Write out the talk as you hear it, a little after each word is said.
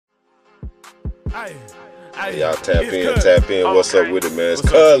Y'all tap in. What's up with it, man? It's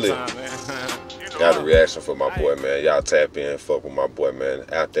Culley. Got a reaction for my boy, man. Y'all tap in, fuck with my boy, man.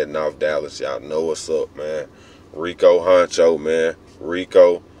 Out there North Dallas, y'all know what's up, man. Rico Huncho, man.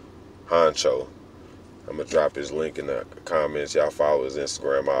 Rico Huncho. I'm gonna drop his link in the comments. Y'all follow his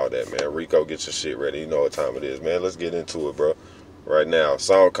Instagram, all that, man. Rico, get your shit ready. You know what time it is, man. Let's get into it, bro. Right now,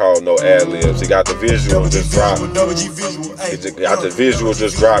 song called No Adlibs. He got the visual just dropped. He got the visual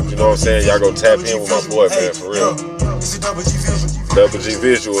just dropped. You know what I'm saying? Y'all go tap in with my boy, man, for real. Double G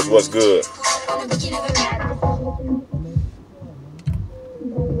Visuals, what's good?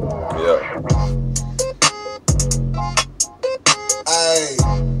 Yeah.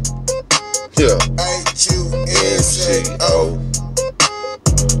 Yeah. Huncho.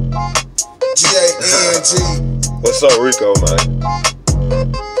 G-A-N-G. What's up, Rico, man?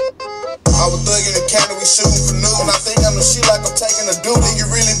 I was thugging the county, we shooting for news. When I think I'm the shit like I'm taking a dude, nigga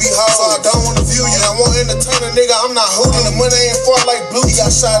really be hard. So I don't wanna view you, and I won't entertain a nigga, I'm not hooting. The money ain't far like blue. He got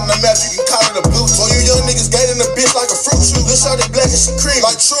shot in the mouth, you can call it a blue. So you young niggas gating the bitch like a fruit shoe. This shot is black and she cream,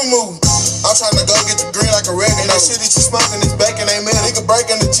 like true move. I'm trying to go get the green like a regular. That shit that you smoking is bacon, ain't man. Nigga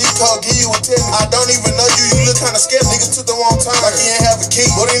breaking the G code, give you a 10. I don't even know you, you look kinda scared. Niggas took the wrong time, like he ain't have a key.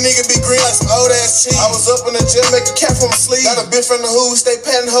 But these niggas be green like some old ass cheese. I was up in the gym, make a cap from my sleeve. Got a bitch from the hood, stay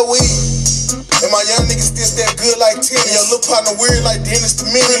patting her weed. And my young niggas still stay good like 10. And your little partner weird like Dennis the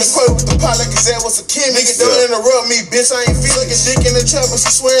Mean. In the quote with the pot like his ass was a kid. Nigga don't interrupt me, bitch, I ain't feeling a dick in the trap, but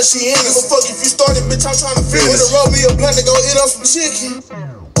she swearing she in it. Give a fuck if you started, bitch, I'm trying to feel it. Roll me a blunt to go eat on some chicken.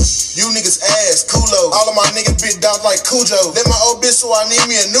 You niggas ass, culo. All of my niggas bit down like Cujo. Let my old bitch, so I need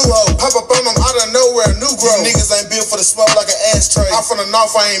me a new hoe. Pop up on them out of nowhere, new grow. You niggas ain't built for the smoke like an ashtray. I'm from the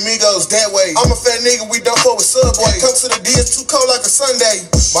north, I ain't Migos that way. I'm a fat nigga, we don't fuck with Subway. Come to the D, it's too cold like a Sunday.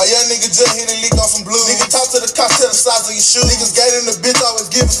 My young nigga just hit a lick on some blues. Nigga talk to the cops, tell the size of your shoes. Niggas gating the bitch, always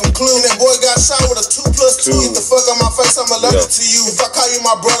giving some clues. And that boy got shot with a 2+2. Get the fuck on my face, I'm allergic to you. If I call you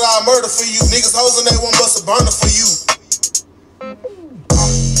my brother, I'll murder for you. Niggas hoes and they won't bust a burner for you.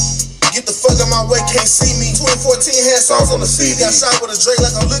 Get the fuck out my way, can't see me. 2014 had songs on the CD. Got shot with a Drake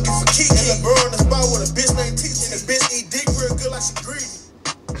like I'm looking for Kiki. And the bro in the spot with a bitch named T. And the bitch eat dick real good like she greedy.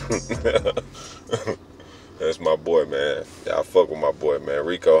 That's my boy, man. Y'all fuck with my boy, man.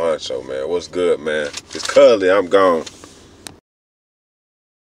 Rico Huncho, man. What's good, man? It's Culley, I'm gone.